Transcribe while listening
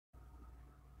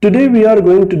Today we are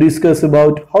going to discuss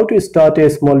about how to start a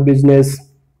small business.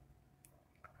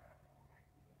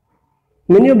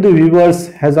 Many of the viewers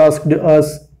has asked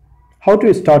us how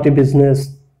to start a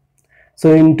business.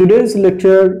 So in today's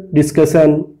lecture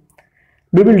discussion,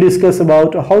 we will discuss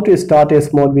about how to start a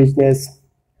small business.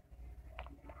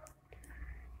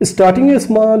 Starting a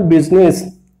small business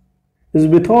is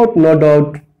without no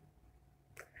doubt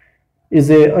is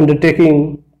a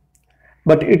undertaking,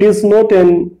 but it is not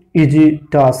an easy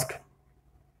task.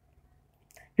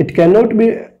 It cannot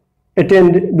be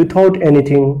attained without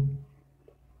anything.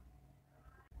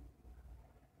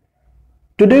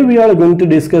 Today we are going to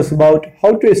discuss about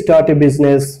how to start a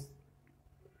business.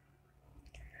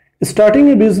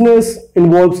 Starting a business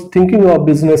involves thinking of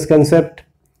business concept,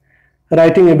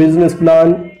 writing a business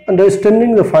plan,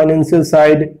 understanding the financial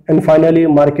side, and finally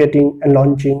marketing and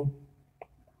launching.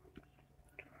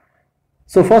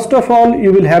 So first of all,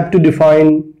 you will have to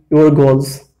define your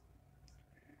goals.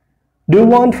 Do you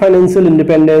want financial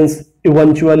independence,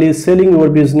 eventually selling your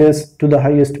business to the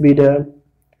highest bidder?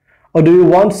 Or do you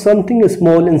want something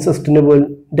small and sustainable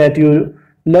that you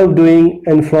love doing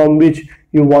and from which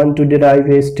you want to derive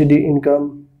a steady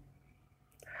income?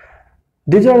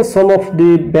 These are some of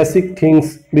the basic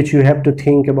things which you have to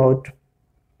think about.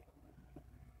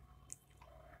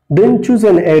 Then choose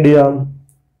an idea.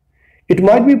 It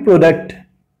might be a product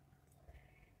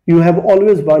you have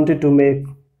always wanted to make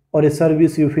or a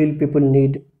service you feel people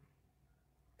need.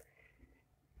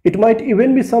 It might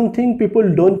even be something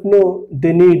people don't know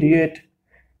they need yet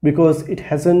because it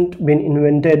hasn't been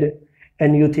invented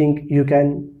and you think you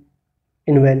can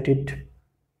invent it.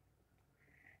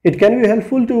 It can be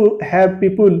helpful to have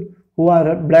people who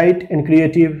are bright and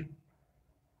creative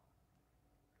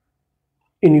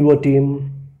in your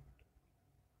team.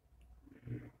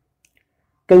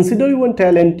 Consider your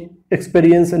talent,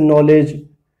 experience and knowledge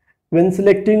when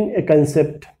selecting a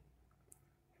concept.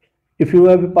 If you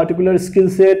have a particular skill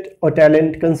set or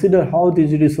talent, consider how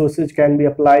these resources can be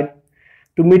applied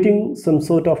to meeting some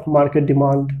sort of market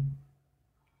demand.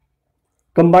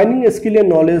 Combining a skill and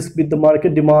knowledge with the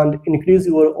market demand increase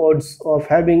your odds of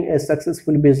having a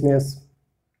successful business.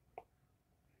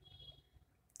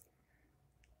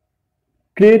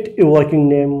 Create a working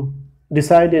name.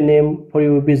 Decide a name for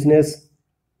your business.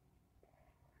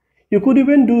 You could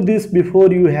even do this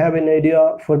before you have an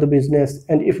idea for the business,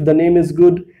 and if the name is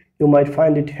good, you might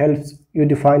find it helps you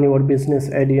define your business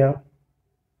idea.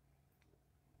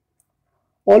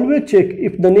 Always check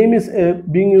if the name is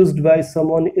being used by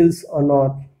someone else or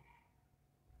not.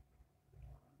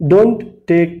 Don't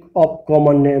take up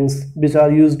common names which are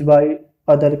used by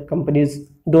other companies.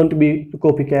 Don't be a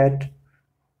copycat.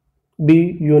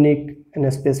 Be unique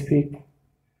and specific.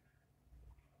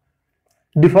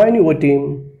 Define your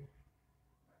team.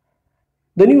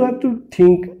 Then you have to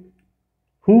think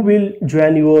who will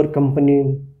join your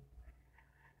company.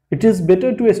 It is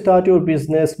better to start your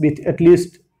business with at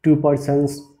least two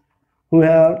persons who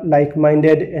are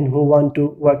like-minded and who want to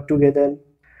work together.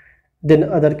 Then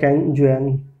other can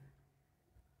join.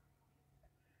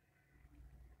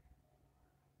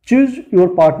 Choose your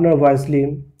partner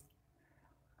wisely.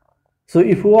 So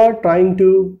if you are trying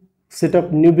to set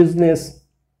up new business,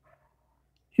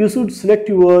 you should select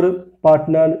your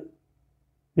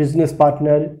business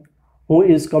partner who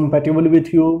is compatible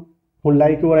with you, who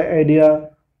like your idea,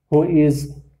 who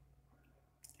is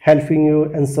helping you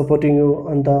and supporting you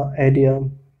on the idea,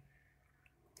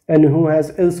 and who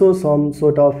has also some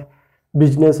sort of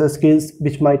business skills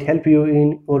which might help you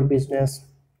in your business.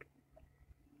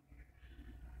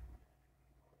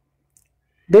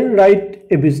 Then write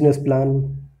a business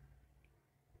plan.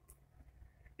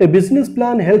 A business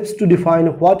plan helps to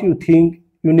define what you think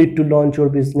you need to launch your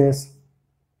business.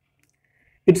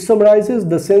 It summarizes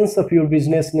the sense of your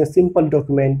business in a simple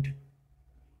document.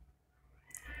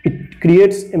 It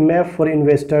creates a map for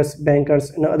investors,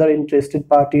 bankers, and other interested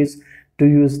parties to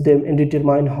use them and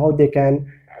determine how they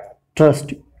can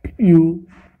trust you.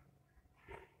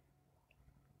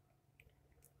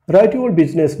 Write your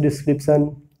business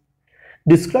description.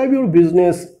 Describe your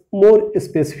business more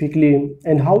specifically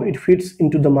and how it fits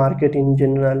into the market in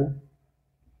general.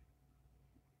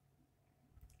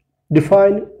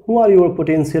 Define who are your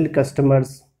potential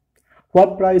customers.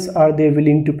 What price are they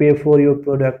willing to pay for your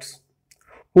products?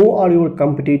 Who are your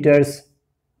competitors?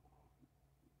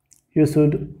 You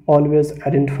should always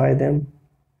identify them.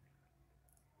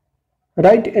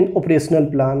 Write an operational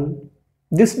plan.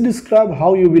 This describes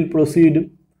how you will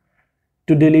proceed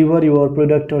to deliver your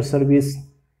product or service.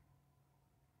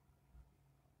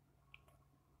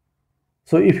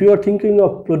 So if you are thinking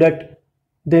of product,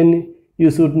 then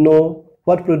you should know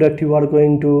what product you are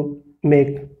going to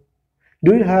make?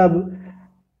 Do you have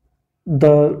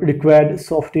the required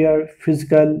software,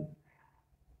 physical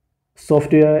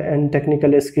software and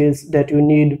technical skills that you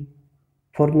need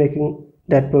for making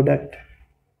that product?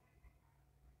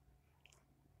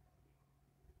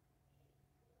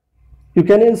 You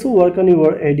can also work on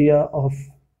your idea of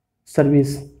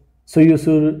service. So you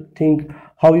should think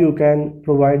how you can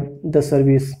provide the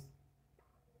service.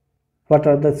 What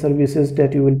are the services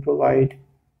that you will provide?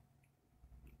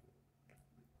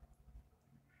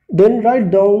 Then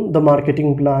write down the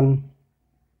marketing plan.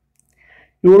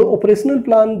 Your operational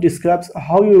plan describes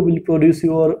how you will produce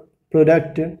your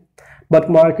product, but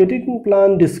marketing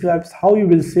plan describes how you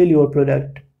will sell your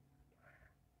product.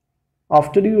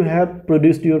 After you have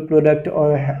produced your product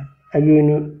or have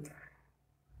you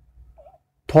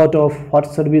thought of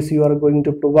what service you are going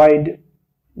to provide,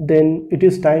 then it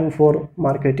is time for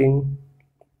marketing.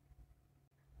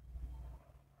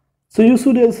 So you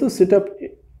should also set up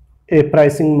a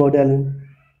pricing model.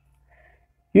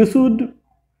 You should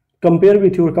compare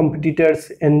with your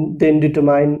competitors and then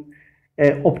determine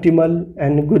a optimal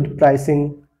and good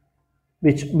pricing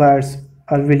which buyers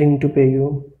are willing to pay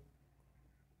you.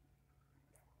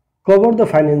 Cover the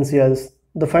financials.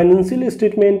 The financial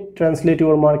statement translate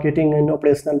your marketing and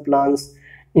operational plans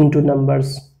into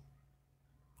numbers,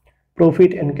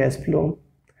 profit and cash flow.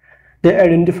 They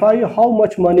identify how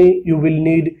much money you will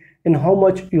need and how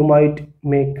much you might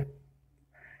make.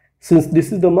 Since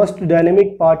this is the most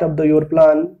dynamic part of your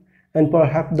plan and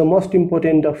perhaps the most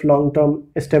important of long-term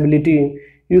stability,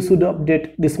 you should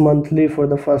update this monthly for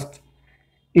the first,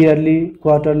 yearly,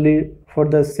 quarterly for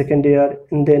the second year,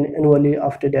 and then annually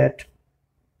after that.